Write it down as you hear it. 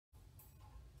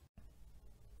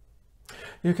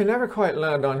You can never quite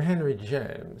land on Henry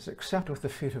James except with the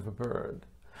feet of a bird,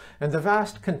 and the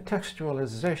vast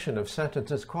contextualization of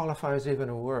sentences qualifies even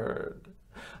a word.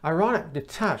 Ironic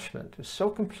detachment is so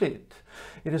complete,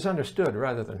 it is understood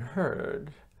rather than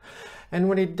heard. And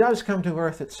when he does come to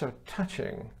earth, it's so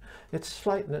touching, its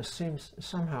slightness seems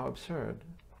somehow absurd.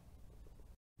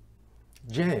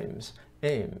 James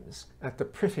aims at the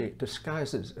pretty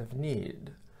disguises of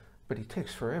need, but he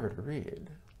takes forever to read.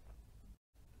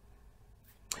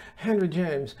 Henry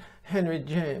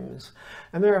James,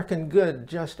 American good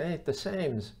just ain't the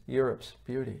same's Europe's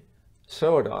beauty.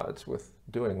 So at odds with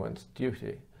doing one's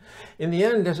duty. In the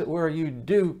end, as it were, you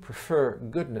do prefer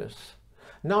goodness,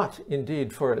 not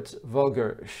indeed for its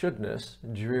vulgar shouldness,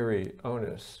 dreary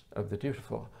onus of the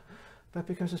dutiful, but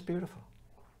because it's beautiful.